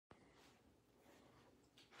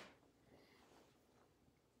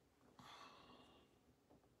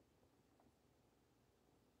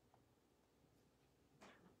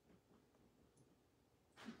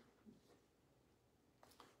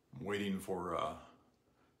waiting for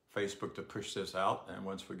Facebook to push this out, and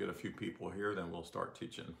once we get a few people here, then we'll start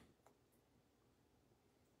teaching.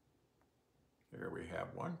 Here we have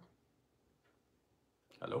one.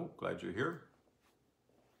 Hello, glad you're here.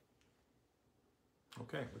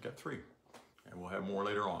 Okay, we got 3, and we'll have more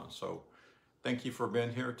later on. So thank you for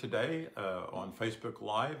being here today on Facebook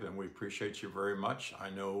Live, and we appreciate you very much. I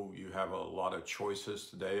know you have a lot of choices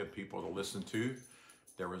today of people to listen to.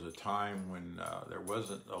 There was a time when there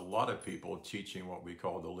wasn't a lot of people teaching what we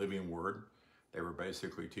call the living word. They were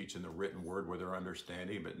basically teaching the written word with their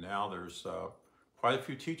understanding, but now there's quite a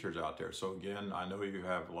few teachers out there. So again, I know you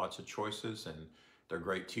have lots of choices, and they're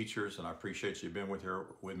great teachers, and I appreciate you being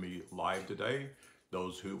with me live today.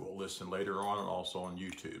 Those who will listen later on and also on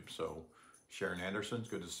YouTube. So Sharon Anderson, it's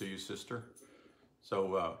good to see you, sister.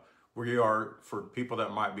 So we are, for people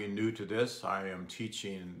that might be new to this, I am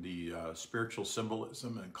teaching the spiritual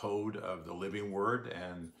symbolism and code of the living word.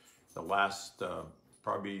 And the last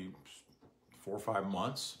probably 4 or 5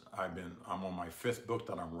 months, I'm on my 5th book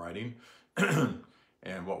that I'm writing.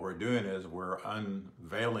 And what we're doing is we're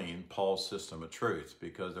unveiling Paul's system of truth,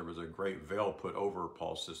 because there was a great veil put over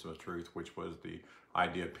Paul's system of truth, which was the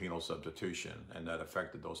idea of penal substitution, and that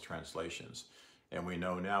affected those translations. And we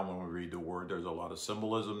know now when we read the word, there's a lot of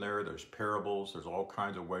symbolism there, there's parables, there's all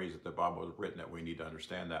kinds of ways that the Bible is written that we need to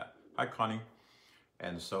understand that. Hi, Connie.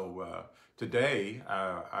 And so today,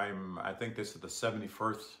 I think this is the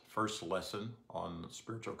 71st lesson on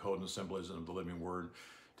spiritual code and symbolism of the living word.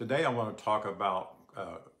 Today I want to talk about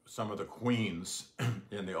some of the queens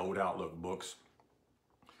in the old Outlook books.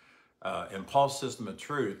 In Paul's system of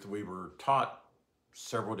truth, we were taught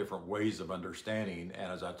several different ways of understanding,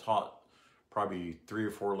 and as I taught probably 3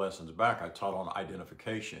 or 4 lessons back, I taught on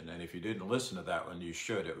identification. And if you didn't listen to that one, you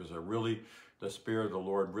should. It was the Spirit of the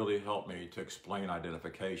Lord really helped me to explain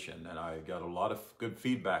identification, and I got a lot of good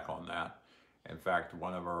feedback on that. In fact,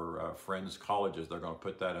 one of our friends' colleges, they're going to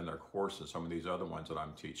put that in their course and some of these other ones that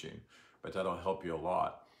I'm teaching, but that'll help you a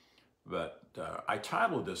lot. But I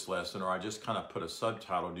titled this lesson, or I just kind of put a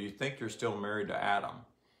subtitle, Do you think you're still married to Adam?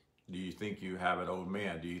 Do you think you have an old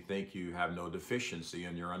man? Do you think you have no deficiency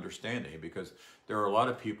in your understanding? Because there are a lot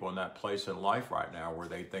of people in that place in life right now where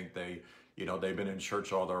they think they've been in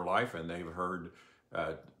church all their life, and they've heard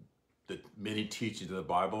the many teachings of the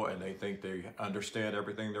Bible, and they think they understand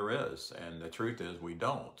everything there is. And the truth is we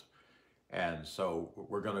don't. And so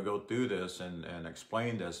we're going to go through this and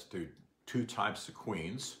explain this through 2 types of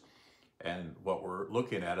queens. And what we're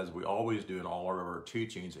looking at, as we always do in all of our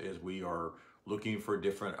teachings, is we are looking for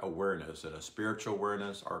different awareness, and a spiritual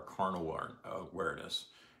awareness or carnal awareness.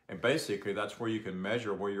 And basically that's where you can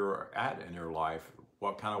measure where you're at in your life.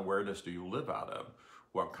 What kind of awareness do you live out of?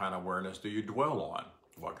 What kind of awareness do you dwell on?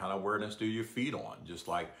 What kind of awareness do you feed on? Just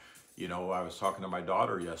like, I was talking to my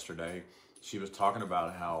daughter yesterday. She was talking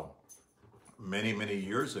about how many, many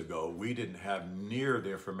years ago, we didn't have near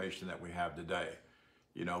the information that we have today.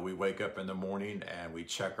 We wake up in the morning and we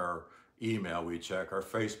check our email, we check our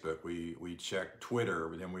Facebook, we check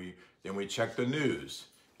Twitter, then we check the news,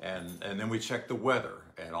 and then we check the weather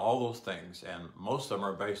and all those things. And most of them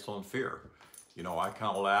are based on fear. I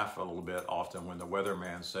kind of laugh a little bit often when the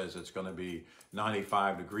weatherman says it's going to be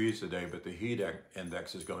 95 degrees today, but the heat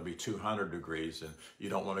index is going to be 200 degrees, and you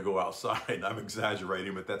don't want to go outside. I'm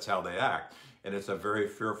exaggerating, but that's how they act. And it's a very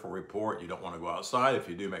fearful report. You don't want to go outside. If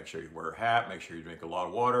you do, make sure you wear a hat, make sure you drink a lot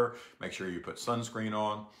of water, make sure you put sunscreen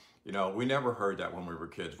on. We never heard that when we were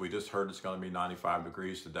kids. We just heard it's going to be 95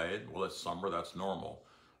 degrees today. Well, it's summer, that's normal.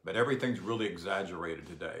 But everything's really exaggerated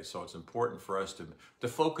today. So it's important for us to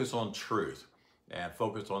focus on truth and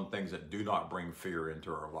focus on things that do not bring fear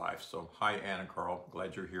into our life. So hi, Anna Carl,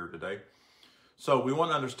 glad you're here today. So we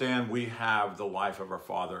want to understand we have the life of our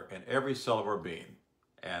Father in every cell of our being,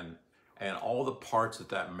 and all the parts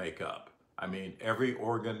that make up. I mean, every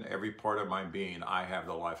organ, every part of my being, I have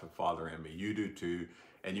the life of Father in me. You do too,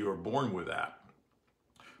 and you were born with that.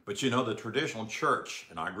 But the traditional church,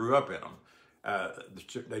 and I grew up in them,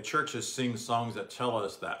 the churches sing songs that tell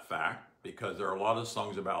us that fact, because there are a lot of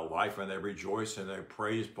songs about life, and they rejoice and they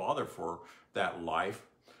praise Father for that life.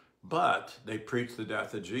 But they preach the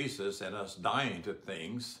death of Jesus and us dying to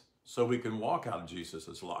things so we can walk out of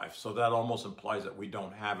Jesus's life. So that almost implies that we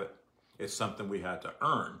don't have it. It's something we had to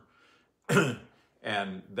earn.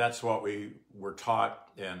 And that's what we were taught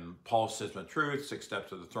in Paul's System of Truth, 6 Steps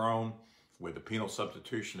to the Throne, with the penal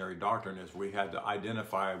substitutionary doctrine, is we had to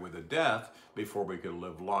identify with a death before we could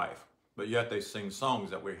live life. But yet they sing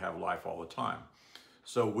songs that we have life all the time.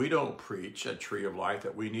 So we don't preach a tree of life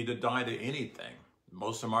that we need to die to anything.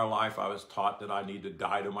 Most of my life I was taught that I need to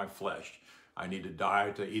die to my flesh. I need to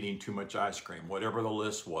die to eating too much ice cream. Whatever the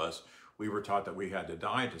list was, we were taught that we had to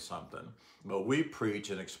die to something. But we preach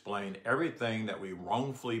and explain everything that we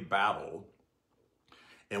wrongfully battle,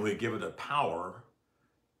 and we give it a power,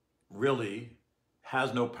 really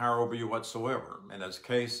has no power over you whatsoever. And as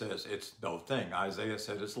Kay says, it's no thing. Isaiah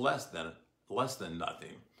said it's less than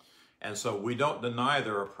nothing. And so we don't deny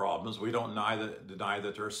there are problems. We don't deny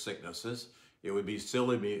that there are sicknesses. It would be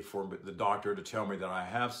silly for the doctor to tell me that I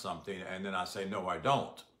have something and then I say, no, I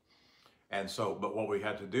don't. And so, but what we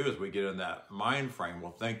had to do is we get in that mind frame.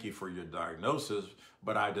 Well, thank you for your diagnosis,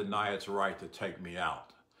 but I deny its right to take me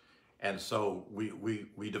out. And so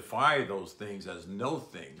we defy those things as no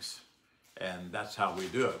things. And that's how we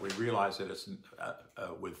do it. We realize that it's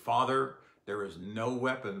with Father, there is no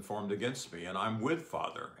weapon formed against me. And I'm with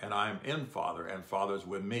Father, and I'm in Father, and Father's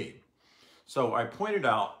with me. So I pointed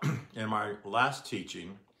out in my last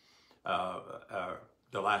teaching,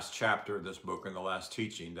 the last chapter of this book and the last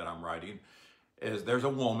teaching that I'm writing, is there's a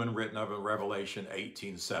woman written of in Revelation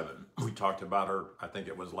 18:7. We talked about her, I think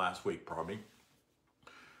it was last week probably,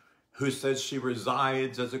 who says she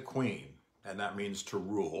resides as a queen, and that means to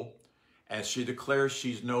rule. And she declares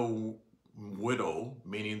she's no widow,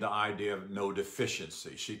 meaning the idea of no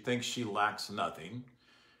deficiency. She thinks she lacks nothing.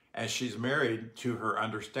 And she's married to her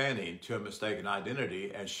understanding, to a mistaken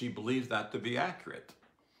identity, and she believes that to be accurate.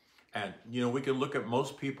 And, you know, we can look at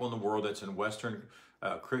most people in the world that's in Western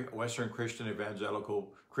Christian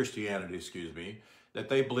evangelical Christianity, that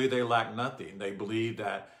they believe they lack nothing. They believe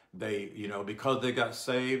that they, you know, because they got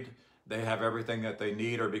saved, they have everything that they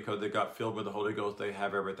need, or because they got filled with the Holy Ghost, they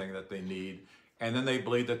have everything that they need. And then they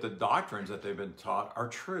believe that the doctrines that they've been taught are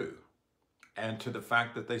true. And to the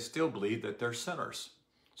fact that they still believe that they're sinners.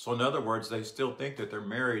 So in other words, they still think that they're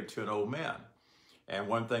married to an old man. And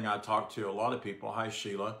one thing I talk to a lot of people, hi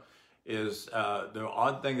Sheila, is the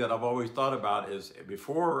odd thing that I've always thought about is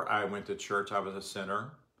before I went to church, I was a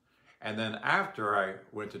sinner. And then after I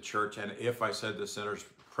went to church, and if I said the sinner's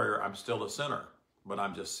prayer, I'm still a sinner, but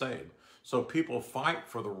I'm just saved. So people fight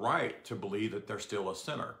for the right to believe that they're still a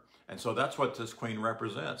sinner. And so that's what this queen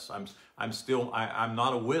represents. I'm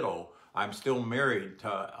not a widow. I'm still married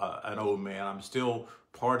to an old man. I'm still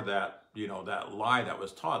part of that, you know, that lie that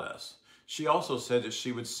was taught us. She also said that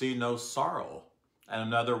she would see no sorrow. And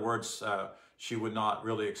in other words, she would not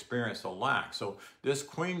really experience a lack. So this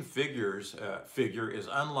queen figure is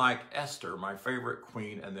unlike Esther, my favorite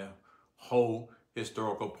queen in the whole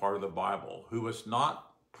historical part of the Bible, who was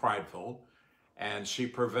not prideful, and she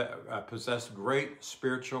possessed great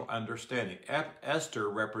spiritual understanding. Esther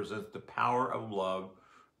represents the power of love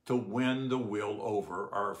to win the will over,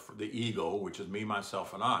 or the ego, which is me,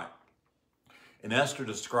 myself, and I. And Esther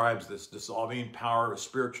describes this dissolving power of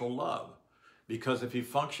spiritual love, because if you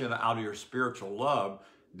function out of your spiritual love,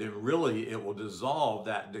 then really it will dissolve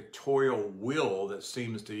that dictatorial will that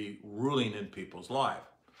seems to be ruling in people's life.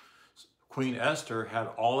 Queen Esther had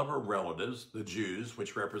all of her relatives, the Jews,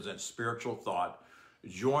 which represents spiritual thought,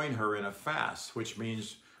 join her in a fast, which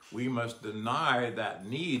means we must deny that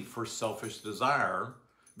need for selfish desire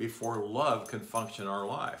before love can function in our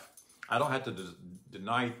life. I don't have to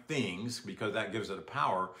deny things because that gives it a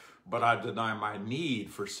power, but I deny my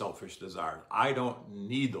need for selfish desire. I don't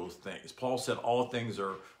need those things. Paul said all things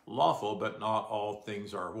are lawful, but not all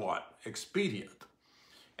things are what? Expedient.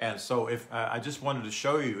 And so if I just wanted to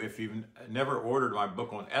show you, if you've never ordered my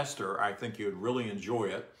book on Esther, I think you would really enjoy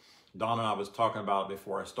it. Don and I was talking about it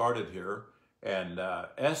before I started here. And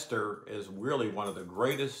Esther is really one of the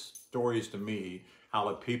greatest stories to me, how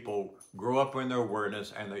the people grow up in their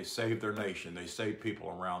awareness and they save their nation. They save people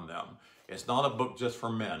around them. It's not a book just for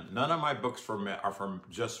men. None of my books for men are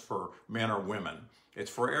just for men or women. It's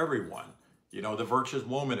for everyone. You know, the Virtuous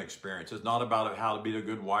Woman experience is not about how to be a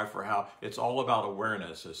good wife or how, it's all about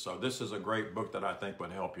awareness. So this is a great book that I think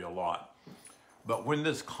would help you a lot. But when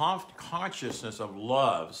this consciousness of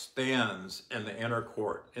love stands in the inner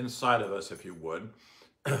court, inside of us, if you would,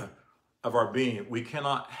 of our being, we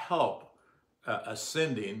cannot help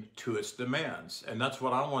ascending to its demands. And that's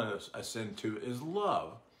what I want to ascend to, is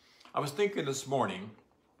love. I was thinking this morning,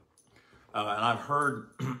 and I've heard,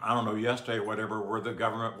 I don't know, yesterday or whatever, where the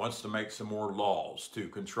government wants to make some more laws to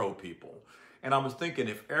control people. And I was thinking,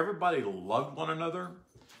 if everybody loved one another,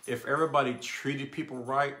 if everybody treated people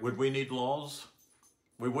right, would we need laws?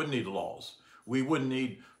 We wouldn't need laws. We wouldn't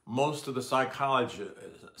need most of the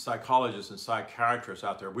psychologists and psychiatrists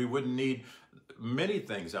out there. We wouldn't need many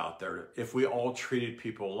things out there if we all treated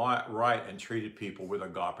people right and treated people with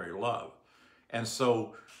agape love. And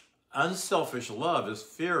so unselfish love is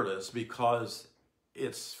fearless because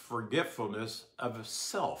it's forgetfulness of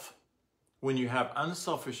self. When you have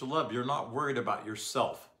unselfish love, you're not worried about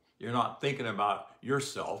yourself. You're not thinking about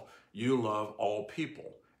yourself. You love all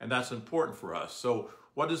people. And that's important for us. So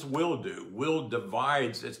what does will do? Will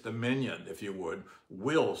divides its dominion, if you would.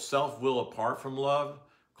 Will, self-will apart from love,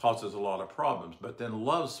 causes a lot of problems. But then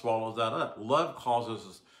love swallows that up. Love causes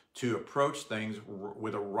us to approach things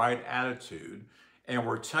with a right attitude. And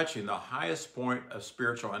we're touching the highest point of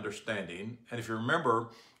spiritual understanding. And if you remember,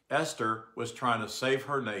 Esther was trying to save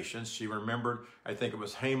her nation. She remembered, I think it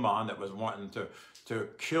was Haman that was wanting to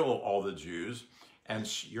kill all the Jews. And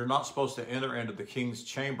you're not supposed to enter into the king's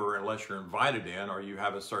chamber unless you're invited in or you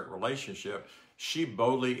have a certain relationship. She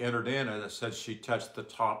boldly entered in, and it said she touched the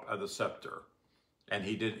top of the scepter. And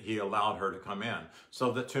he allowed her to come in.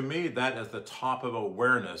 So that, to me, that is the top of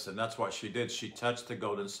awareness, and that's what she did. She touched the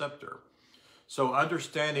golden scepter. So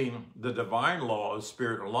understanding the divine law of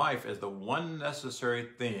spirit and life is the one necessary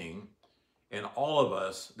thing in all of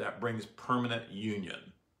us that brings permanent union.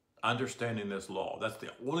 Understanding this law. That's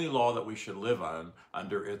the only law that we should live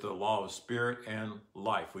under is the law of spirit and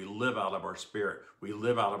life. We live out of our spirit. We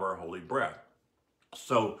live out of our holy breath.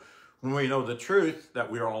 So when we know the truth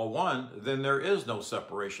that we are all one, then there is no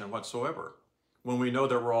separation whatsoever. When we know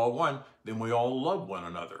that we're all one, then we all love one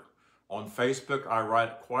another. On Facebook, I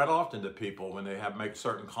write quite often to people when they make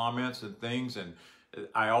certain comments and things, and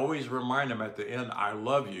I always remind them at the end, I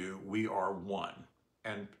love you, we are one.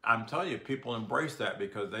 And I'm telling you, people embrace that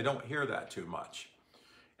because they don't hear that too much.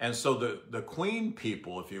 And so the queen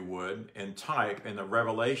people, if you would, in type, in the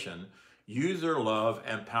Revelation, use their love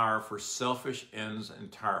and power for selfish ends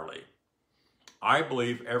entirely. I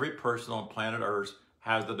believe every person on planet Earth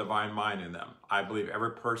has the divine mind in them. I believe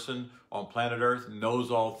every person on planet Earth knows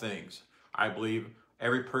all things. I believe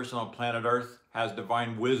every person on planet Earth has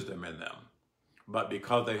divine wisdom in them. But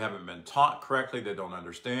because they haven't been taught correctly, they don't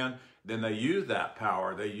understand, then they use that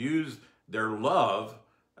power. They use their love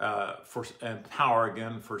and power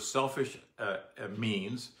again for selfish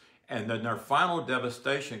means. And then their final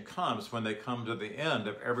devastation comes when they come to the end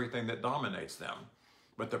of everything that dominates them.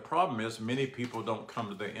 But the problem is many people don't come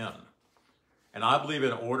to the end. And I believe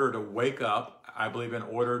in order to wake up, I believe in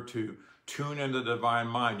order to tune into the divine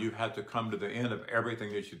mind, you have to come to the end of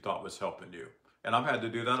everything that you thought was helping you. And I've had to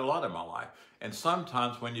do that a lot in my life. And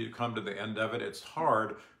sometimes when you come to the end of it, it's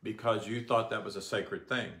hard because you thought that was a sacred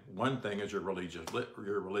thing. One thing is your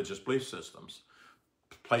religious belief systems,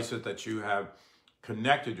 places that you have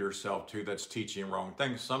connected yourself to that's teaching wrong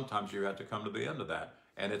things. Sometimes you have to come to the end of that.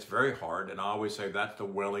 And it's very hard. And I always say that's the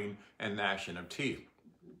wailing and gnashing of teeth.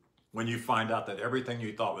 When you find out that everything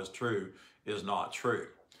you thought was true is not true.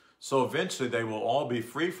 So eventually they will all be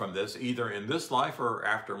free from this, either in this life or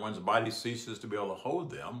after one's body ceases to be able to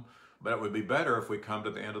hold them. But it would be better if we come to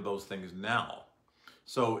the end of those things now.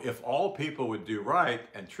 So if all people would do right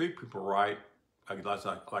and treat people right,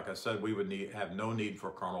 like I said, we would have no need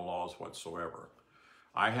for carnal laws whatsoever.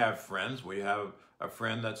 I have friends. We have a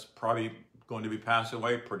friend that's probably going to be passing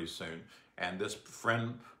away pretty soon. And this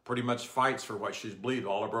friend pretty much fights for what she's believed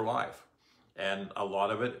all of her life. And a lot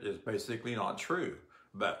of it is basically not true.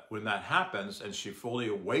 But when that happens and she fully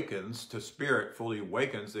awakens to spirit, fully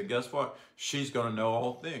awakens, then guess what? She's going to know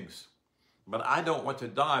all things. But I don't want to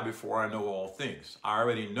die before I know all things. I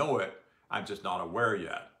already know it. I'm just not aware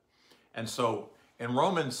yet. And so in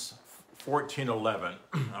Romans 14:11,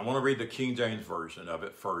 I want to read the King James Version of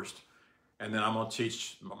it first, and then I'm going to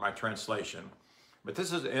teach my translation. But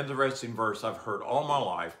this is an interesting verse I've heard all my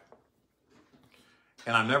life,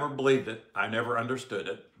 and I never believed it. I never understood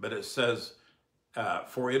it. But it says,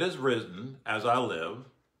 for it is written, as I live,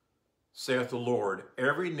 saith the Lord,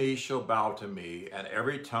 every knee shall bow to me, and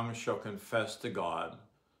every tongue shall confess to God,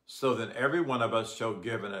 so that every one of us shall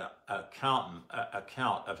give an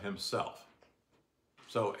account of himself.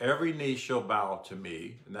 So every knee shall bow to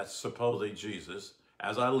me, and that's supposedly Jesus,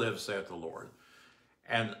 as I live, saith the Lord.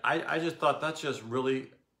 And I just thought that's just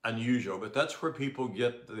really unusual, but that's where people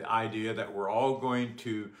get the idea that we're all going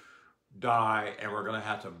to die and we're going to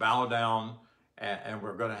have to bow down and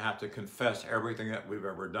we're going to have to confess everything that we've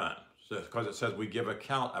ever done. So, because it says we give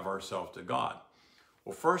account of ourselves to God.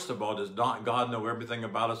 Well, first of all, does not God know everything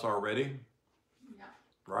about us already? Yeah.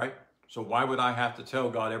 Right? So why would I have to tell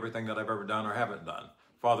God everything that I've ever done or haven't done?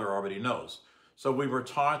 Father already knows. So we were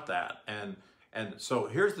taught that. And so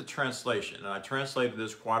here's the translation. And I translated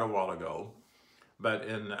this quite a while ago. But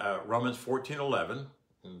in Romans 14:11,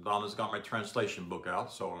 and Donna's got my translation book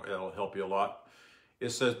out, so it'll help you a lot. It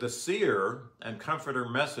says, the seer and comforter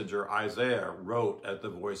messenger Isaiah wrote at the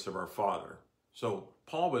voice of our Father. So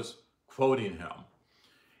Paul was quoting him.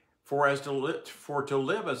 For to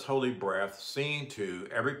live as holy breath, seeing to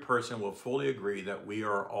every person will fully agree that we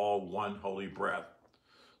are all one holy breath.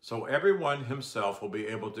 So everyone himself will be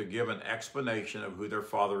able to give an explanation of who their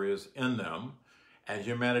Father is in them and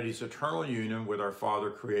humanity's eternal union with our Father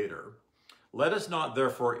Creator. Let us not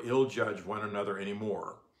therefore ill judge one another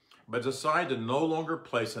anymore, but decide to no longer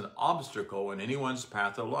place an obstacle in anyone's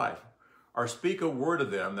path of life, or speak a word to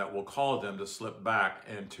them that will cause them to slip back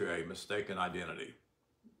into a mistaken identity.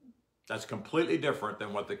 That's completely different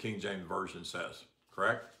than what the King James Version says,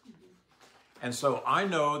 correct? And so I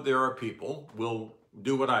know there are people will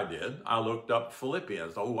do what I did. I looked up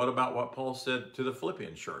Philippians. Oh, what about what Paul said to the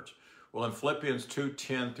Philippian church? Well, in Philippians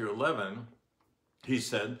 2:10 through 11, he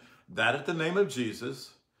said that at the name of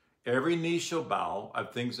Jesus, every knee shall bow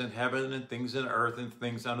of things in heaven and things in earth and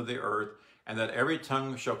things under the earth, and that every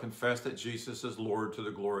tongue shall confess that Jesus is Lord to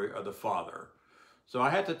the glory of the Father. So I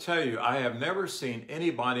had to tell you, I have never seen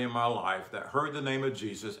anybody in my life that heard the name of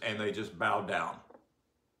Jesus and they just bowed down.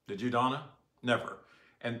 Did you, Donna? Never.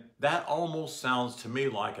 And that almost sounds to me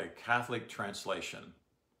like a Catholic translation,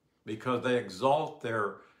 because they exalt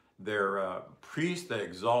their priests, they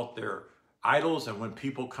exalt their idols, and when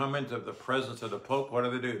people come into the presence of the Pope, what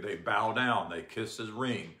do? They bow down, they kiss his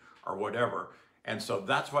ring or whatever. And so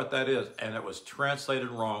that's what that is. And it was translated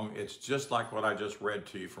wrong. It's just like what I just read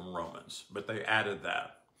to you from Romans, but they added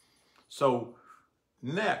that. So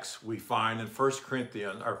next we find in 1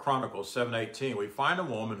 Corinthians, or Chronicles 7:18, we find a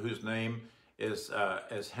woman whose name is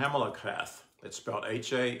Hameleketh. It's spelled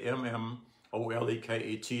Hammoleketh.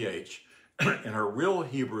 And her real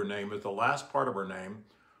Hebrew name is the last part of her name,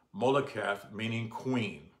 Moleketh, meaning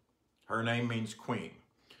queen. Her name means queen.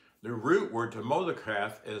 The root word to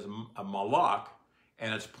Moleketh is a malak,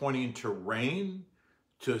 and it's pointing to reign,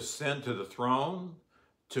 to ascend to the throne,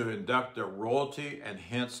 to induct a royalty, and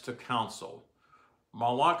hence to counsel.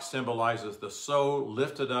 Malak symbolizes the soul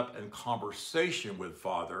lifted up in conversation with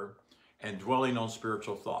Father and dwelling on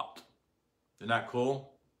spiritual thought. Isn't that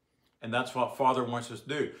cool? And that's what Father wants us to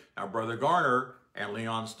do. Now, Brother Garner and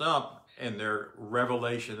Leon Stump, in their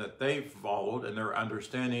revelation that they followed and their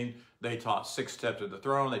understanding, they taught 6 steps to the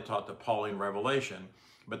throne. They taught the Pauline revelation.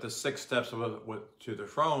 But the 6 steps to the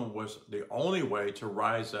throne was the only way to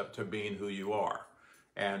rise up to being who you are.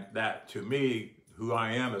 And that, to me, who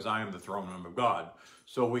I am is I am the throne room of God.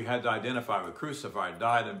 So we had to identify with crucified,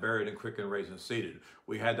 died, and buried, and quickened, raised, and seated.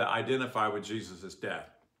 We had to identify with Jesus' death,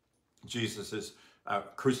 Jesus'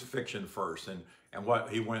 crucifixion first, and what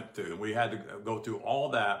he went through. And we had to go through all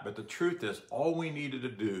that. But the truth is, all we needed to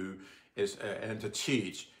do is, and to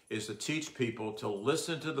teach people to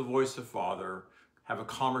listen to the voice of Father, have a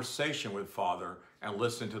conversation with Father, and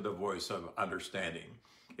listen to the voice of understanding.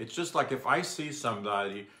 It's just like if I see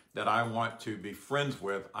somebody that I want to be friends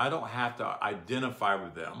with, I don't have to identify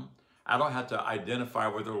with them. I don't have to identify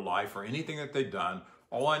with their life or anything that they've done.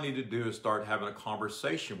 All I need to do is start having a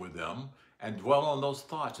conversation with them and dwell on those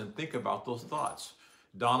thoughts and think about those thoughts.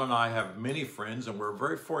 Don and I have many friends, and we're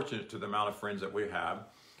very fortunate to the amount of friends that we have.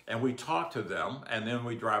 And we talk to them, and then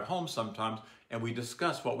we drive home sometimes, and we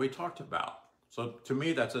discuss what we talked about. So to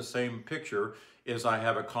me, that's the same picture, is I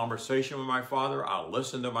have a conversation with my Father, I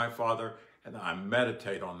listen to my Father, and I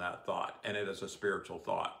meditate on that thought, and it is a spiritual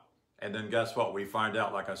thought. And then guess what? We find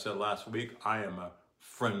out, like I said last week, I am a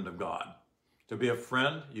friend of God. To be a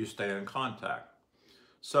friend, you stay in contact.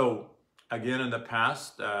 So again, in the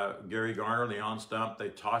past, Gary Garner, Leon Stump, they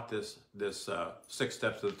taught this 6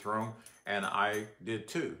 steps to the throne, and I did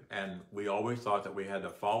too. And we always thought that we had to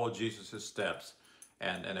follow Jesus' steps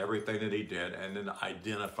and everything that he did, and then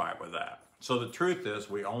identify with that. So the truth is,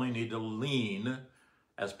 we only need to lean,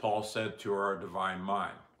 as Paul said, to our divine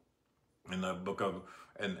mind. In the book of,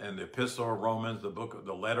 in the epistle of Romans,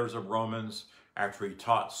 the letters of Romans, after he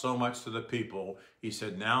taught so much to the people, he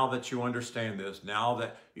said, now that you understand this, now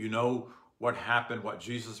that you know what happened, what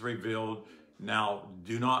Jesus revealed, now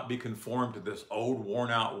do not be conformed to this old worn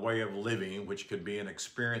out way of living, which could be an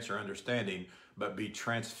experience or understanding, but be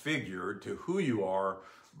transfigured to who you are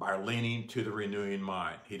by leaning to the renewing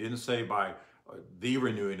mind. He didn't say by the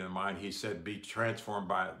renewing of mind. He said be transformed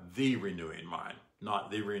by the renewing mind, not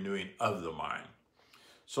the renewing of the mind.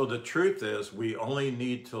 So the truth is, we only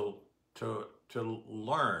need to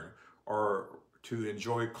learn or to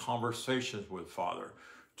enjoy conversations with Father,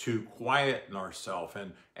 to quieten ourselves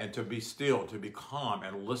and to be still, to be calm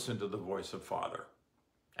and listen to the voice of Father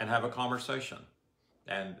and have a conversation.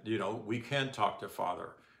 And, you know, we can talk to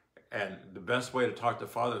Father. And the best way to talk to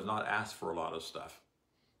Father is not ask for a lot of stuff.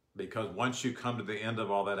 Because once you come to the end of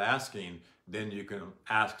all that asking, then you can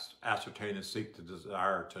ascertain and seek to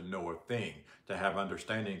desire to know a thing, to have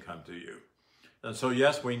understanding come to you. And so,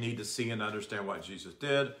 yes, we need to see and understand what Jesus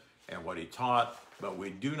did and what he taught, but we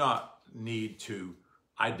do not need to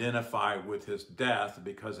identify with his death,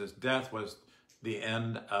 because his death was the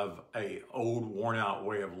end of a old, worn out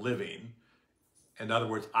way of living. In other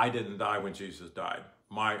words, I didn't die when Jesus died.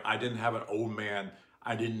 I didn't have an old man.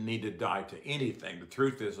 I didn't need to die to anything. The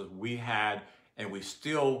truth is we had, and we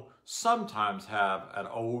still sometimes have, an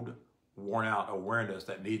old, worn out awareness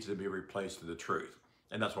that needs to be replaced with the truth.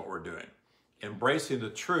 And that's what we're doing. Embracing the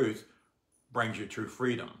truth brings you true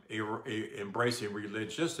freedom. Embracing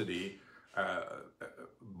religiousity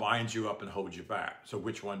binds you up and holds you back. So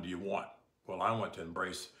which one do you want? Well, I want to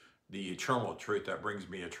embrace the eternal truth that brings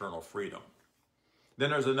me eternal freedom. Then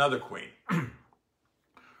there's another queen.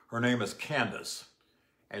 Her name is Candace,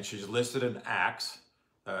 and she's listed in Acts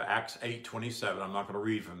 8:27. I'm not going to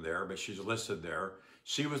read from there, but she's listed there.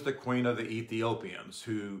 She was the queen of the Ethiopians,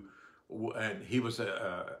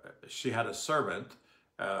 she had a servant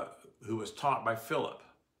who was taught by Philip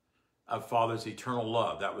of Father's eternal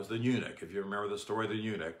love. That was the eunuch. If you remember the story of the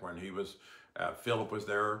eunuch, when Philip was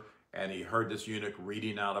there, and he heard this eunuch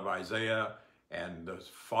reading out of Isaiah, and the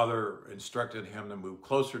Father instructed him to move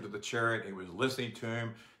closer to the chariot. He was listening to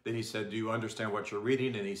him. Then he said, do you understand what you're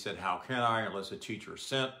reading? And he said, how can I, unless a teacher is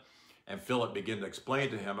sent? And Philip began to explain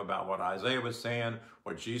to him about what Isaiah was saying,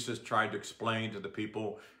 what Jesus tried to explain to the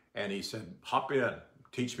people. And he said, hop in,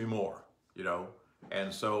 teach me more,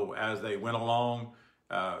 And so as they went along,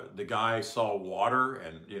 the guy saw water,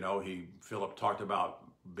 and, Philip talked about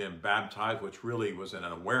being baptized, which really was in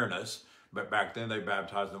an awareness. But back then they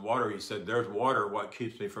baptized in water. He said, there's water. What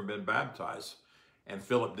keeps me from being baptized? And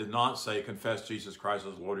Philip did not say, confess Jesus Christ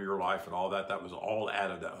as Lord of your life and all that. That was all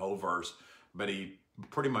added, that whole verse. But he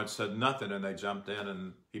pretty much said nothing, and they jumped in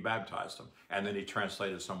and he baptized them. And then he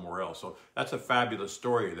translated somewhere else. So that's a fabulous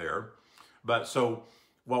story there. But so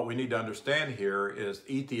what we need to understand here is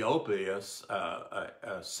Ethiopia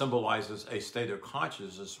symbolizes a state of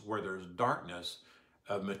consciousness where there's darkness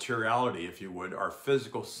of materiality, if you would. Our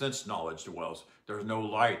physical sense knowledge dwells. There's no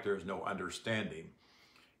light, there's no understanding.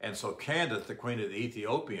 And so Candace, the queen of the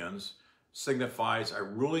Ethiopians, signifies a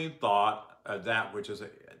ruling thought of that which is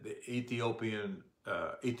the Ethiopia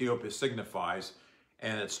signifies,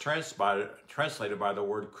 and it's translated by the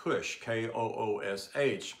word Kush,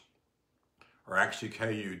 K-O-O-S-H, or actually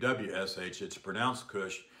K-U-W-S-H. It's pronounced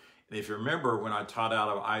Kush. And if you remember when I taught out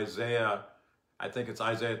of Isaiah, I think it's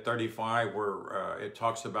Isaiah 35, where it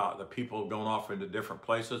talks about the people going off into different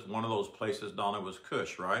places. One of those places, Donna, was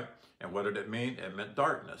Cush, right? And what did it mean? It meant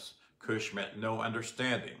darkness. Cush meant no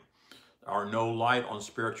understanding, or no light on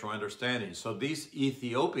spiritual understanding. So these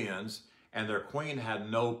Ethiopians and their queen had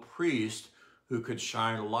no priest who could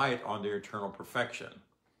shine light on their eternal perfection.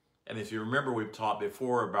 And if you remember, we've taught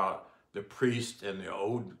before about the priest in the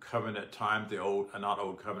old covenant time, the old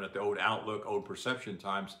outlook, old perception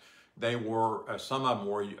times. They wore, some of them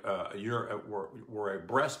wore a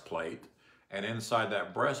breastplate, and inside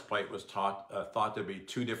that breastplate was thought to be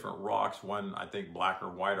two different rocks, one I think black or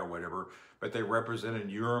white or whatever, but they represented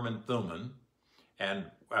Urim and Thummim, and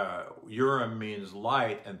Urim means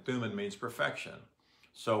light and Thummim means perfection.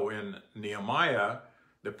 So in Nehemiah,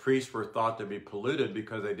 the priests were thought to be polluted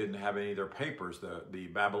because they didn't have any of their papers. The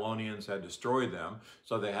Babylonians had destroyed them,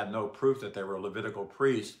 so they had no proof that they were Levitical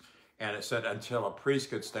priests. And it said until a priest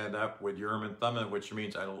could stand up with Urim and Thummim, which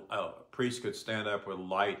means a priest could stand up with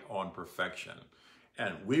light on perfection.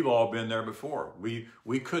 And we've all been there before.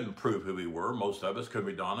 We couldn't prove who we were, most of us, could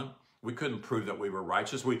we, Donna? We couldn't prove that we were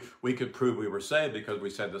righteous. We could prove we were saved because we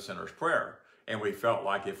said the sinner's prayer. And we felt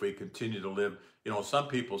like if we continued to live, some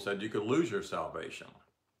people said you could lose your salvation.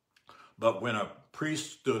 But when a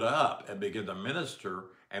priest stood up and began to minister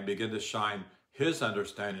and began to shine his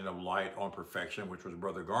understanding of light on perfection, which was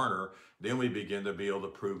Brother Garner, then we begin to be able to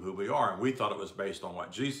prove who we are. And we thought it was based on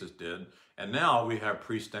what Jesus did. And now we have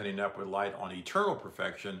priests standing up with light on eternal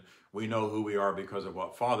perfection. We know who we are because of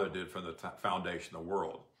what Father did from the foundation of the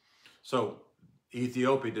world. So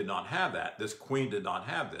Ethiopia did not have that. This queen did not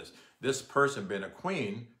have this. This person being a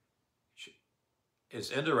queen is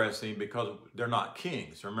interesting because they're not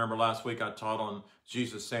kings. Remember last week I taught on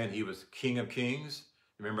Jesus saying he was King of Kings?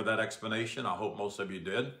 Remember that explanation? I hope most of you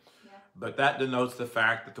did. Yeah. But that denotes the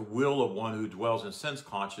fact that the will of one who dwells in sense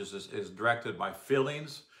consciousness is directed by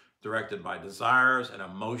feelings, directed by desires and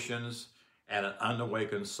emotions, and an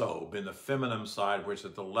unawakened soul, being the feminine side, which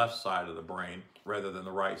is the left side of the brain rather than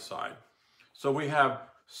the right side. So we have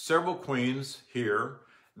several queens here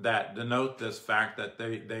that denote this fact that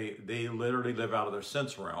they literally live out of their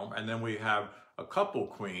sense realm. And then we have a couple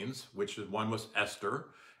queens, which is one was Esther,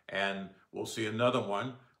 and we'll see another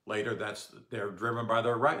one Later, they're driven by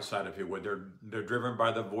their right side, if you would. They're driven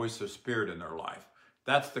by the voice of Spirit in their life.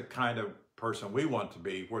 That's the kind of person we want to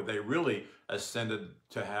be, where they really ascended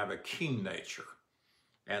to have a king nature.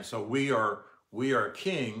 And so we are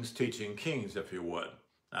kings teaching kings, if you would.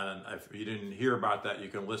 And if you didn't hear about that, you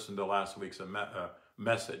can listen to last week's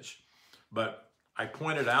message. But I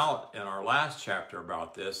pointed out in our last chapter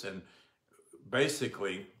about this, and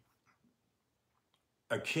basically,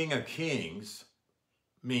 a king of kings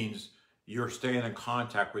means you're staying in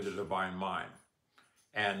contact with the divine mind.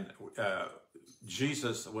 And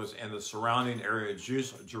Jesus was in the surrounding area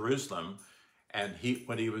of Jerusalem, and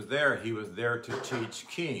when he was there to teach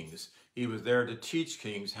kings. He was there to teach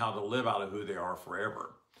kings how to live out of who they are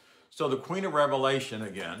forever. So the Queen of Revelation,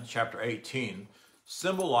 again, chapter 18,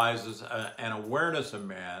 symbolizes an awareness of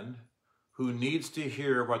man who needs to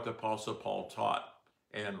hear what the Apostle Paul taught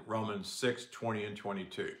in Romans 6, 20 and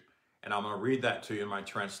 22. And I'm going to read that to you in my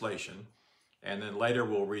translation, and then later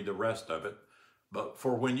we'll read the rest of it. But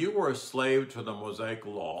for when you were a slave to the Mosaic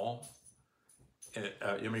law, you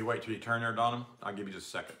want me to wait till you turn there, Donna? I'll give you just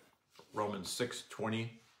a second. Romans 6,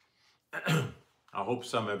 20. I hope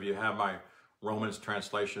some of you have my Romans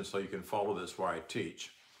translation so you can follow this while I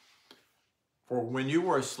teach. For when you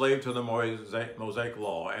were a slave to the Mosaic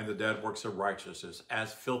law and the dead works of righteousness,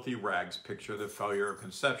 as filthy rags picture the failure of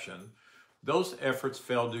conception, those efforts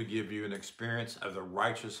failed to give you an experience of the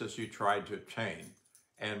righteousness you tried to obtain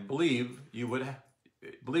and believed you would.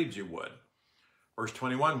 Verse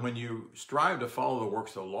 21, when you strive to follow the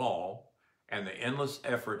works of the law and the endless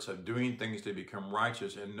efforts of doing things to become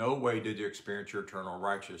righteous, in no way did you experience your eternal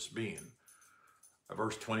righteous being.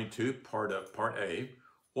 Verse 22, part A,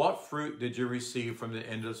 what fruit did you receive from the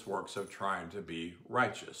endless works of trying to be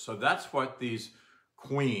righteous? So that's what these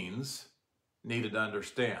queens needed to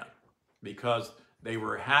understand, because they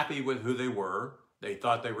were happy with who they were. They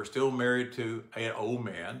thought they were still married to an old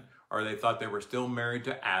man, or they thought they were still married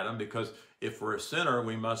to Adam, because if we're a sinner,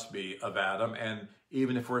 we must be of Adam. And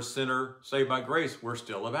even if we're a sinner saved by grace, we're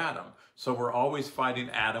still of Adam. So we're always fighting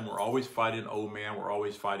Adam. We're always fighting old man. We're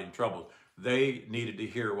always fighting trouble. They needed to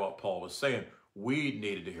hear what Paul was saying. We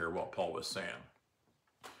needed to hear what Paul was saying.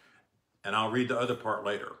 And I'll read the other part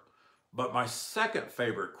later. But my second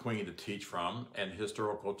favorite queen to teach from in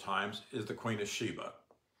historical times is the Queen of Sheba.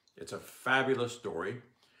 It's a fabulous story.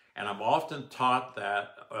 And I'm often taught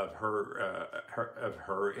that of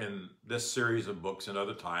her in this series of books and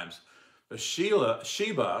other times. But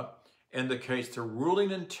Sheba indicates the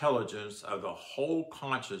ruling intelligence of the whole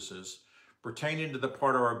consciousness pertaining to the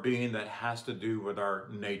part of our being that has to do with our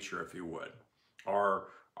nature, if you would. Our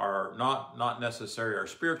not necessarily our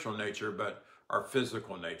spiritual nature, but our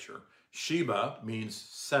physical nature. Sheba means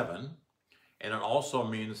seven, and it also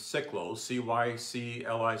means cyclo,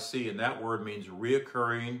 C-Y-C-L-I-C, and that word means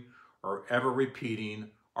reoccurring or ever repeating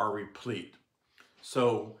or replete.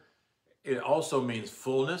 So it also means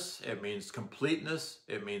fullness, it means completeness,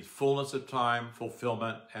 it means fullness of time,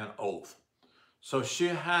 fulfillment, and oath. So she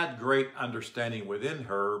had great understanding within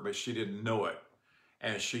her, but she didn't know it.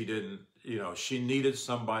 And she didn't, she needed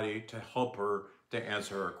somebody to help her to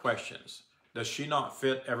answer her questions. Does she not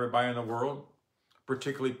fit everybody in the world?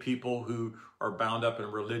 Particularly people who are bound up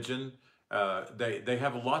in religion. They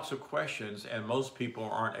have lots of questions, and most people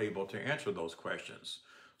aren't able to answer those questions.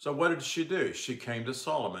 So what did she do? She came to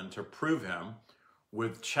Solomon to prove him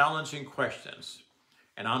with challenging questions.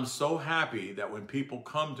 And I'm so happy that when people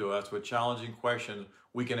come to us with challenging questions,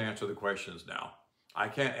 we can answer the questions now. I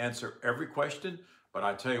can't answer every question, but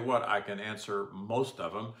I tell you what, I can answer most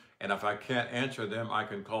of them. And if I can't answer them, I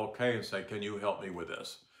can call Kay and say, can you help me with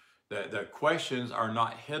this? The questions are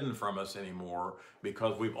not hidden from us anymore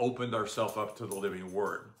because we've opened ourselves up to the living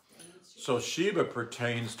word. So Sheba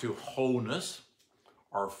pertains to wholeness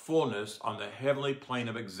or fullness on the heavenly plane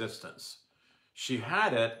of existence. She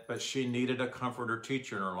had it, but she needed a comforter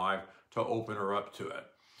teacher in her life to open her up to it.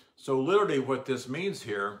 So literally what this means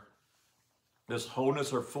here, this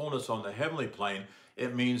wholeness or fullness on the heavenly plane,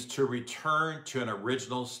 it means to return to an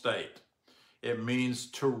original state. It means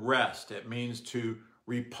to rest. It means to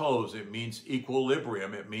repose. It means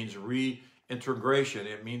equilibrium. It means reintegration.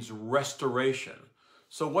 It means restoration.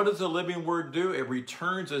 So what does the living word do? It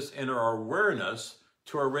returns us in our awareness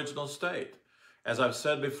to our original state. As I've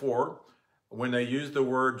said before, when they use the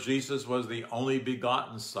word Jesus was the only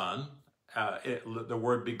begotten son, the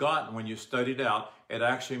word begotten, when you study it out, it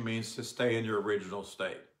actually means to stay in your original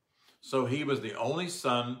state. So he was the only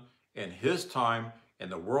son in his time, in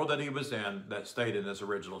the world that he was in, that stayed in this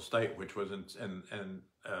original state, which was in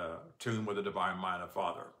tune with the divine mind of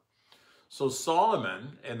Father. So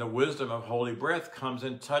Solomon, in the wisdom of holy breath, comes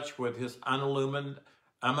in touch with his unillumined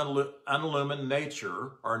unillumined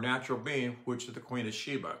nature or natural being, which is the Queen of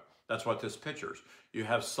Sheba. That's what this pictures. You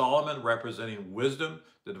have Solomon representing wisdom,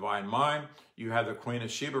 the divine mind. You have the Queen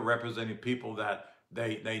of Sheba representing people that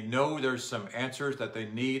they know there's some answers that they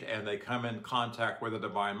need and they come in contact with the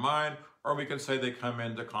divine mind, or we can say they come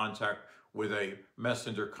into contact with a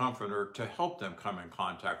messenger comforter to help them come in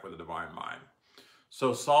contact with the divine mind.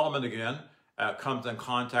 So Solomon again comes in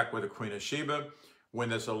contact with the Queen of Sheba. When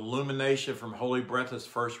this illumination from holy breath is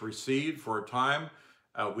first received for a time,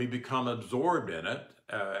 we become absorbed in it,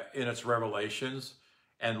 in its revelations,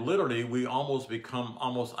 and literally we almost become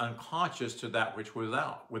almost unconscious to that which was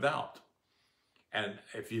without. And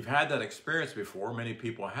if you've had that experience before, many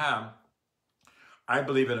people have, I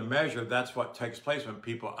believe in a measure that's what takes place when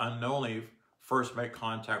people unknowingly first make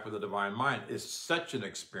contact with the divine mind. It's such an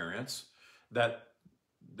experience that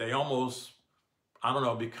they almost, I don't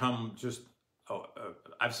know, become just,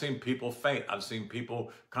 I've seen people faint. I've seen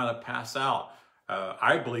people kind of pass out.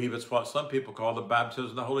 I believe it's what some people call the baptism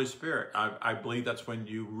of the Holy Spirit. I believe that's when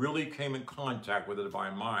you really came in contact with the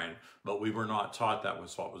divine mind, but we were not taught that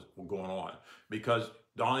was what was going on. Because,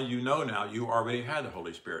 Donna, you know now, you already had the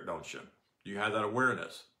Holy Spirit, don't you? You had that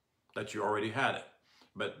awareness that you already had it,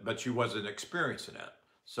 but you wasn't experiencing it.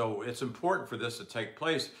 So it's important for this to take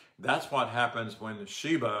place. That's what happens when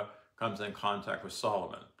Sheba comes in contact with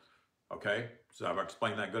Solomon. Okay, so I've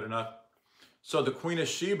explained that good enough? So the Queen of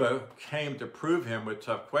Sheba came to prove him with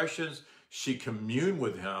tough questions. She communed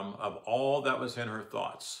with him of all that was in her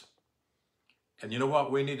thoughts. And you know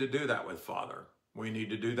what? We need to do that with Father. We need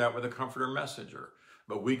to do that with a comforter messenger.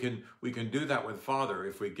 But we can do that with Father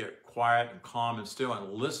if we get quiet and calm and still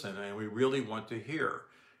and listen, and we really want to hear.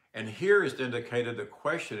 And here is indicated the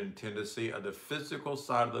questioning tendency of the physical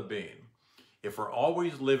side of the being. If we're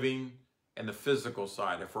always living in the physical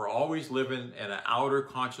side, if we're always living in an outer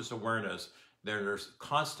conscious awareness, then there's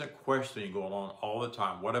constant questioning going on all the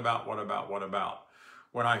time. What about, what about, what about?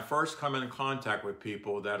 When I first come in contact with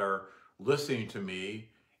people that are listening to me,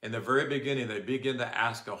 in the very beginning, they begin to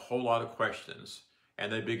ask a whole lot of questions.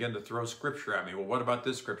 And they begin to throw scripture at me. Well, what about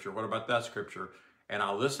this scripture? What about that scripture? And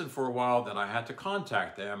I listen for a while, then I had to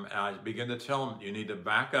contact them. And I begin to tell them, you need to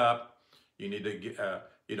back up. You need to,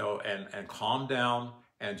 and calm down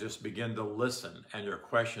and just begin to listen. And your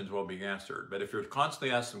questions will be answered. But if you're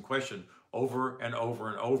constantly asking questions over and over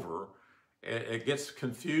and over, it gets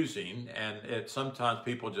confusing. And sometimes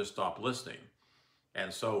people just stop listening.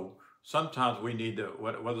 And so sometimes we need to,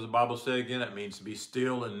 what does the Bible say again? It means to be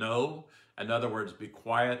still and know. In other words, be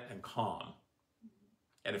quiet and calm.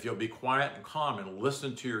 And if you'll be quiet and calm and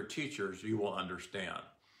listen to your teachers, you will understand.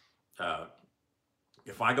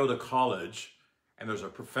 If I go to college and there's a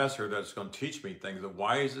professor that's going to teach me things, the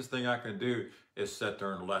wisest thing I can do is sit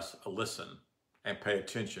there and listen and pay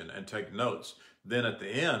attention and take notes. Then at the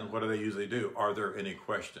end, what do they usually do? Are there any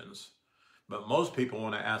questions? But most people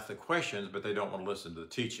want to ask the questions, but they don't want to listen to the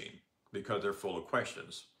teaching because they're full of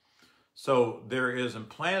questions. So there is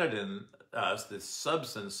implanted in us this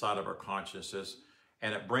substance side of our consciousness,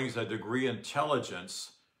 and it brings a degree of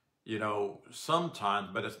intelligence, sometimes,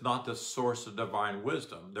 but it's not the source of divine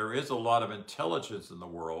wisdom. There is a lot of intelligence in the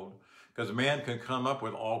world because man can come up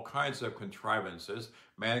with all kinds of contrivances.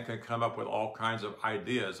 Man can come up with all kinds of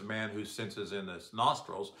ideas, man who senses in his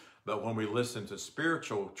nostrils. But when we listen to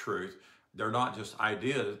spiritual truth, they're not just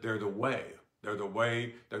ideas, they're the way. They're the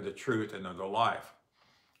way, they're the truth, and they're the life.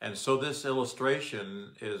 And so this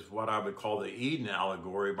illustration is what I would call the Eden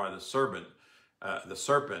allegory by the serpent,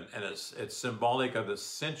 and it's symbolic of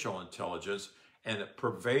essential intelligence, and it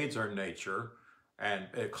pervades our nature, and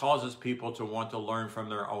it causes people to want to learn from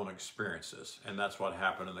their own experiences. And that's what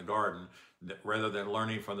happened in the garden. Rather than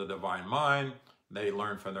learning from the divine mind, they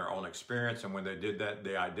learned from their own experience, and when they did that,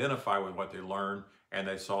 they identified with what they learned, and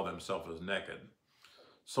they saw themselves as naked.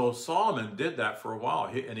 So Solomon did that for a while,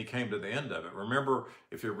 and he came to the end of it. Remember,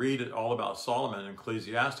 if you read it all about Solomon in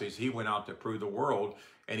Ecclesiastes, he went out to prove the world,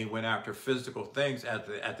 and he went after physical things. At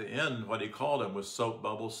the end, what he called them was soap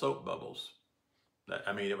bubbles, soap bubbles.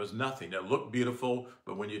 It was nothing. It looked beautiful,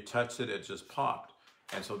 but when you touched it, it just popped.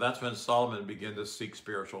 And so that's when Solomon began to seek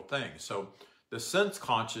spiritual things. So the sense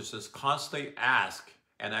consciousness constantly asks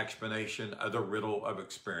an explanation of the riddle of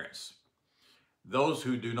experience. Those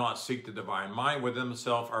who do not seek the divine mind with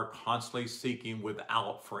themselves are constantly seeking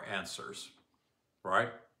without for answers, right?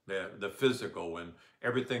 The physical and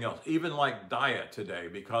everything else, even like diet today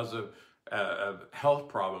because of health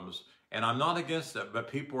problems. And I'm not against it,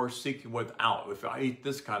 but people are seeking without. If I eat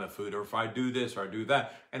this kind of food, or if I do this or I do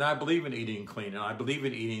that. And I believe in eating clean, and I believe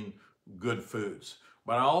in eating good foods.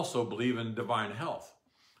 But I also believe in divine health.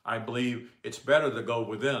 I believe it's better to go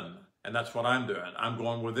within And that's what I'm doing. I'm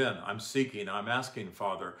going within. I'm seeking. I'm asking,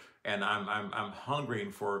 Father, and I'm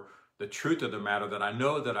hungering for the truth of the matter, that I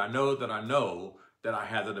know that I know that I know that I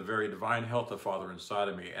have the very divine health of Father inside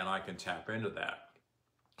of me, and I can tap into that.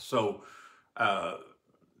 So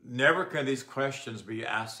never can these questions be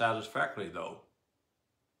asked satisfactorily, though,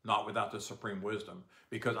 not without the supreme wisdom,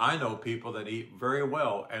 because I know people that eat very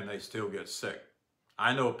well and they still get sick.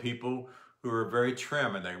 I know people who are very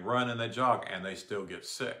trim and they run and they jog and they still get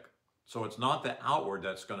sick. So it's not the outward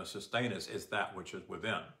that's going to sustain us, it's that which is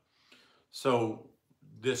within. So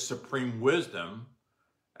this supreme wisdom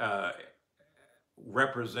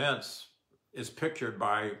is pictured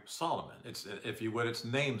by Solomon. It's, if you would, it's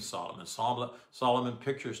named Solomon. Solomon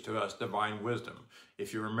pictures to us divine wisdom.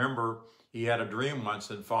 If you remember, he had a dream once,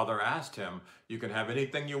 and Father asked him, you can have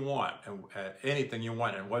anything you want, and anything you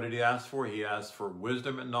want. And what did he ask for? He asked for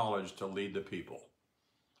wisdom and knowledge to lead the people.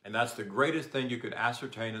 And that's the greatest thing you could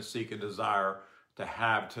ascertain and seek and desire to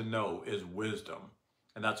have, to know, is wisdom.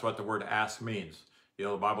 And that's what the word ask means. You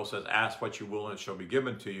know, the Bible says, ask what you will and it shall be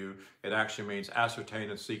given to you. It actually means ascertain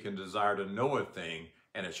and seek and desire to know a thing,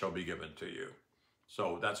 and it shall be given to you.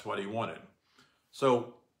 So that's what he wanted.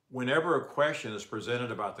 So whenever a question is presented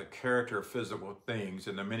about the character of physical things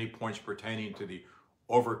and the many points pertaining to the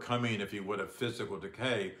overcoming, if you would, of physical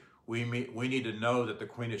decay, we need to know that the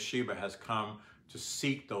Queen of Sheba has come to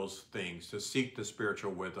seek those things, to seek the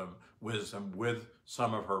spiritual wisdom with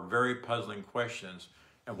some of her very puzzling questions.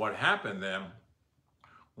 And what happened then,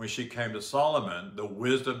 when she came to Solomon, the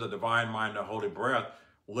wisdom, the divine mind, the holy breath,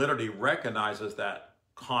 literally recognizes that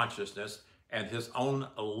consciousness, and his own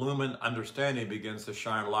illumined understanding begins to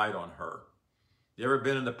shine light on her. You ever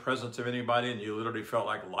been in the presence of anybody and you literally felt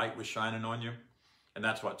like light was shining on you? And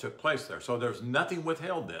that's what took place there. So there's nothing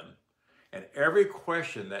withheld then. And every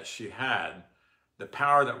question that she had, the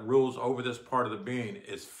power that rules over this part of the being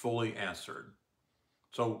is fully answered.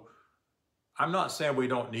 So I'm not saying we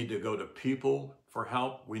don't need to go to people for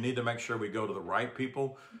help. We need to make sure we go to the right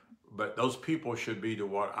people. But those people should be to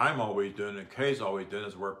what I'm always doing and Kay's always doing,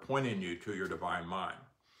 is we're pointing you to your divine mind.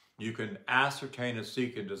 You can ascertain and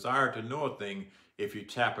seek and desire to know a thing if you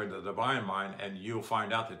tap into the divine mind, and you'll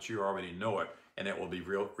find out that you already know it, and it will be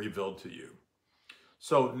revealed to you.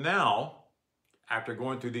 So now, after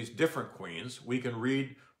going through these different queens, we can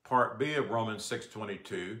read part B of Romans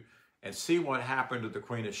 6:22 and see what happened to the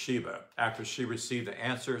Queen of Sheba after she received the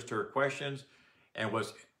answers to her questions and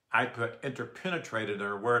was interpenetrated in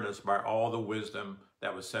her awareness by all the wisdom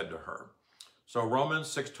that was said to her. So Romans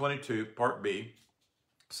 6:22, part B,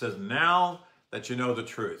 says, now that you know the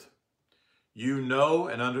truth, you know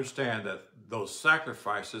and understand that those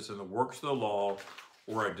sacrifices and the works of the law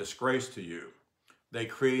were a disgrace to you. They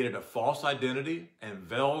created a false identity and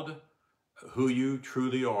veiled who you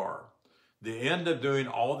truly are. The end of doing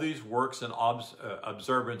all these works and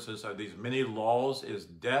observances of these many laws is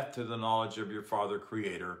death to the knowledge of your Father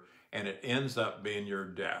Creator, and it ends up being your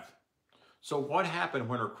death. So what happened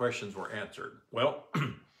when her questions were answered? Well,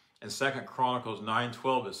 in 2 Chronicles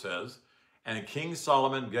 9:12 it says, and King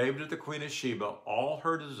Solomon gave to the Queen of Sheba all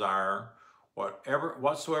her desire,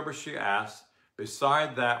 whatsoever she asked,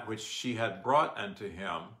 beside that which she had brought unto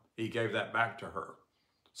him, he gave that back to her.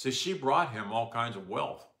 See, she brought him all kinds of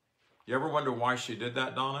wealth. You ever wonder why she did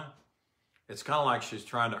that, Donna? It's kind of like she's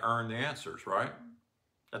trying to earn the answers, right?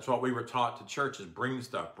 That's what we were taught to churches: bring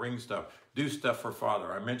stuff, do stuff for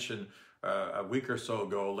Father. I mentioned a week or so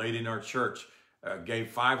ago, a lady in our church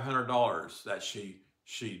gave $500 that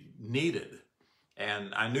she needed.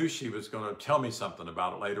 And I knew she was going to tell me something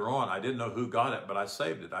about it later on. I didn't know who got it, but I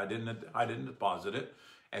saved it. I didn't deposit it.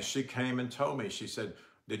 And she came and told me, she said,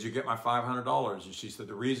 did you get my $500? And she said,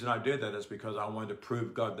 the reason I did that is because I wanted to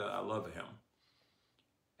prove God that I love him.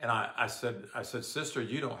 And I said, sister,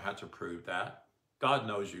 you don't have to prove that. God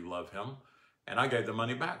knows you love him. And I gave the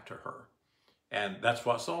money back to her. And that's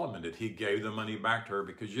what Solomon did. He gave the money back to her,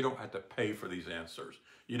 because you don't have to pay for these answers.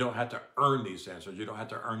 You don't have to earn these answers. You don't have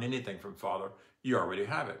to earn anything from Father. You already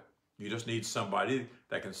have it. You just need somebody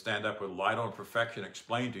that can stand up with light on perfection,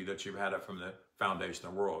 explain to you that you've had it from the foundation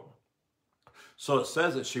of the world. So it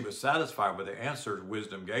says that she was satisfied with the answers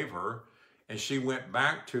wisdom gave her, and she went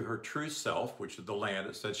back to her true self, which is the land.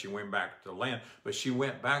 It said she went back to the land, but she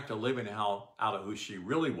went back to living out of who she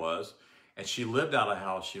really was, and she lived out of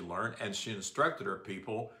how she learned, and she instructed her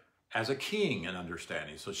people as a king in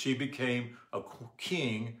understanding. So she became a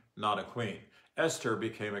king, not a queen. Esther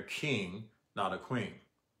became a king, not a queen.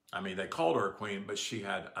 I mean, they called her a queen, but she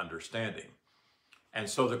had understanding. And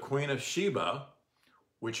so the Queen of Sheba,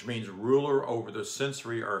 which means ruler over the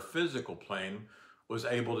sensory or physical plane, was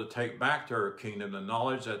able to take back to her kingdom the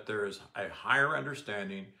knowledge that there is a higher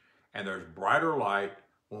understanding And there's brighter light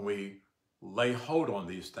when we lay hold on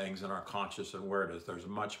these things in our conscious awareness. There's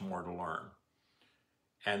much more to learn.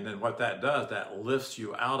 And then what that does, that lifts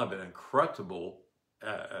you out of an incorruptible,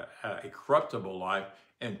 a corruptible life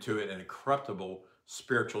into an incorruptible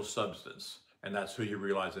spiritual substance. And that's who you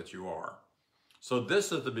realize that you are. So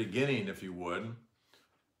this is the beginning, if you would,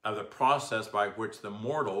 of the process by which the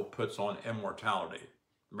mortal puts on immortality.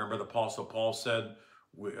 Remember, the Apostle Paul said,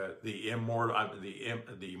 the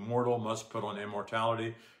mortal must put on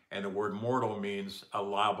immortality, and the word mortal means a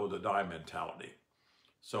liable to die mentality.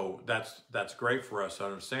 So that's great for us to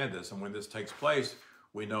understand this. And when this takes place,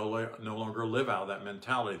 we no longer live out of that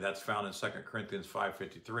mentality. That's found in 2 Corinthians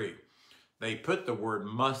 5:53. They put the word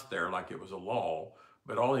must there like it was a law,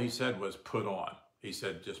 but all he said was put on. He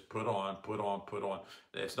said, just put on, put on, put on.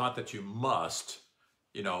 It's not that you must,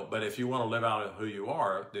 but if you want to live out of who you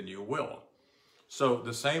are, then you will. So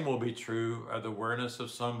the same will be true of the awareness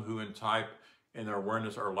of some who in their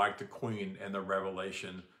awareness are like the queen in the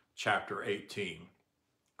Revelation chapter 18,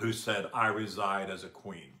 who said, I reside as a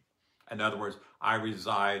queen. In other words, I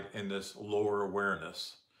reside in this lower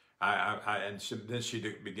awareness. Then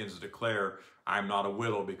she begins to declare, I'm not a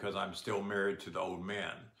widow because I'm still married to the old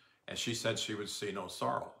man. And she said she would see no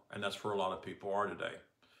sorrow. And that's where a lot of people are today.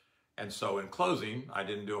 And so in closing, I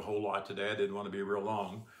didn't do a whole lot today. I didn't want to be real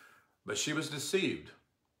long. But she was deceived,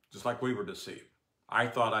 just like we were deceived. I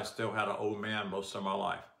thought I still had an old man most of my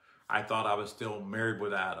life. I thought I was still married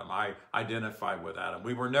with Adam. I identified with Adam.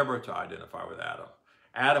 We were never to identify with Adam.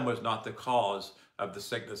 Adam was not the cause of the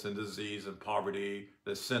sickness and disease and poverty,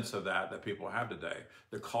 the sense of that people have today.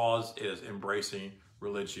 The cause is embracing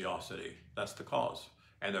religiosity. That's the cause.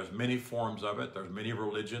 And there's many forms of it. There's many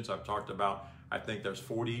religions. I've talked about, I think there's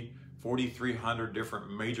 4,300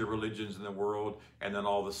 different major religions in the world, and then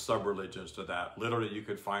all the sub-religions to that. Literally, you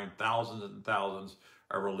could find thousands and thousands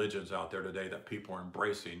of religions out there today that people are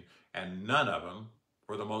embracing, and none of them,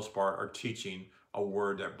 for the most part, are teaching a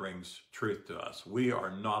word that brings truth to us. We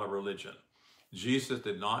are not a religion. Jesus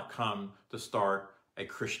did not come to start a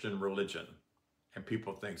Christian religion, and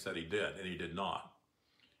people think that he did, and he did not.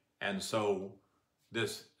 And so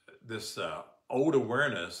this old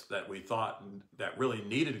awareness that we thought that really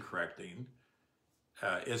needed correcting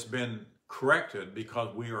has been corrected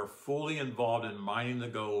because we are fully involved in mining the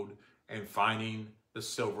gold and finding the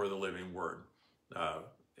silver of the living word.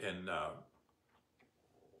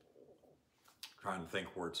 Trying to think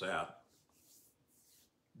where it's at.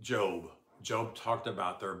 Job talked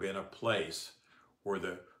about there being a place where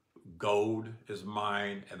the gold is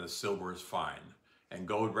mined and the silver is fine. And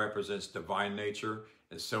gold represents divine nature,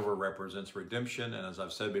 and silver represents redemption. And as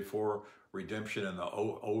I've said before, redemption in the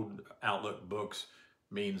old Outlook books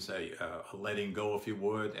means a letting go, if you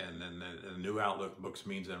would, and then the new Outlook books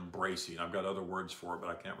means embracing. I've got other words for it, but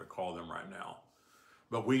I can't recall them right now.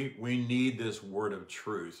 But we need this word of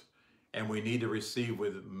truth, and we need to receive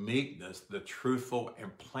with meekness the truthful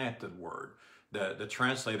implanted word. The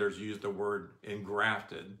translators use the word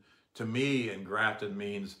engrafted. To me, engrafted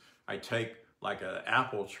means I take like an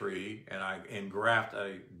apple tree and I engraft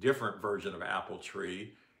a different version of apple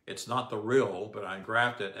tree. It's not the real, but I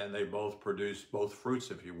engraft it and they both produce both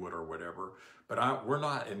fruits, if you would, or whatever. But we're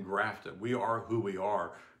not engrafted. We are who we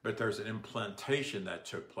are, but there's an implantation that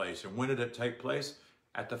took place. And when did it take place?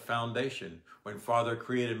 At the foundation. When Father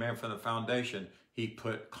created man from the foundation, he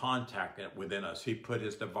put contact within us. He put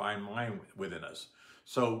his divine mind within us.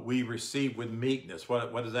 So we receive with meekness.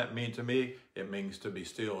 What does that mean to me? It means to be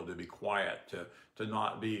still, to be quiet, to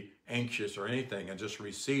not be anxious or anything, and just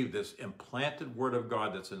receive this implanted word of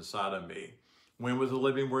God that's inside of me. When was the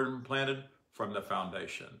living word implanted? From the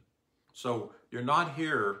foundation. So you're not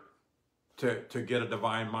here to get a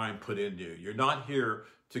divine mind put in you. You're not here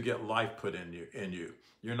to get life put in you.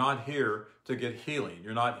 You're not here to get healing.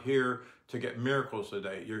 You're not here to get miracles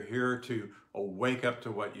today. You're here to wake up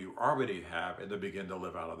to what you already have and to begin to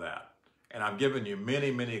live out of that. And I've given you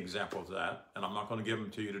many, many examples of that, and I'm not going to give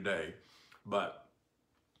them to you today, but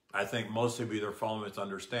I think most of you that are following this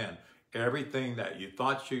understand everything that you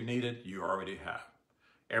thought you needed, you already have.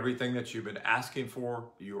 Everything that you've been asking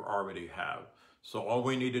for, you already have. So all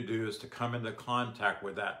we need to do is to come into contact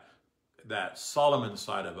with that Solomon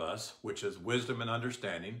side of us, which is wisdom and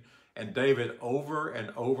understanding. And David over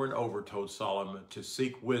and over and over told Solomon to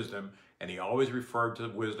seek wisdom, and he always referred to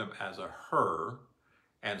wisdom as a her.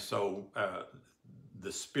 And so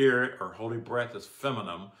the spirit or holy breath is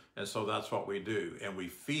feminine, and so that's what we do. And we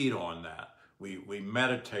feed on that. We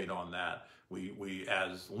meditate on that. We,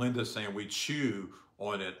 as Linda's saying, we chew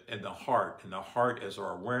on it in the heart. And the heart is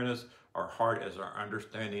our awareness, our heart is our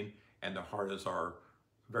understanding, and the heart is our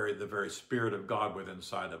the very Spirit of God within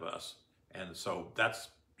inside of us. And so that's,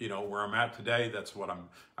 where I'm at today. That's what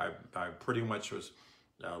I pretty much was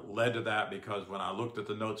led to that, because when I looked at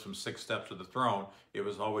the notes from 6 Steps to the Throne, it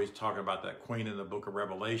was always talking about that queen in the book of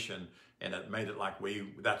Revelation, and it made it like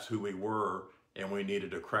that's who we were, and we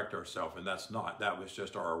needed to correct ourselves, and that's not. That was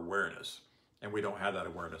just our awareness, and we don't have that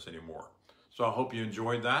awareness anymore. So I hope you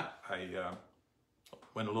enjoyed that. I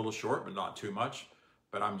went a little short, but not too much.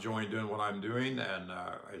 But I'm enjoying doing what I'm doing, and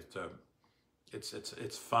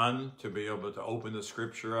it's fun to be able to open the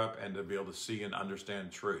scripture up and to be able to see and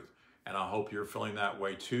understand truth. And I hope you're feeling that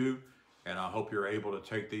way too. And I hope you're able to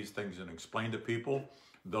take these things and explain to people.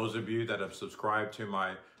 Those of you that have subscribed to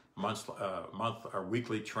my month or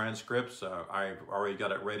weekly transcripts, I've already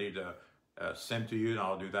got it ready to send to you, and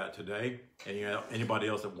I'll do that today. And anybody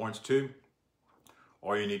else that wants to,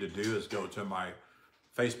 all you need to do is go to my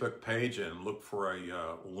Facebook page and look for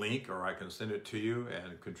a link, or I can send it to you,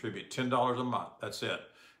 and contribute $10 a month. That's it.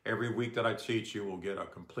 Every week that I teach, you will get a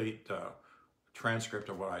complete transcript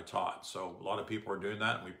of what I taught. So a lot of people are doing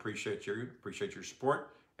that, and we appreciate your support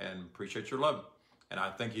and appreciate your love. And I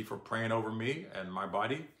thank you for praying over me and my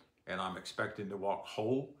body, and I'm expecting to walk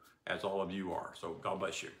whole as all of you are. So God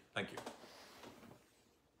bless you. Thank you.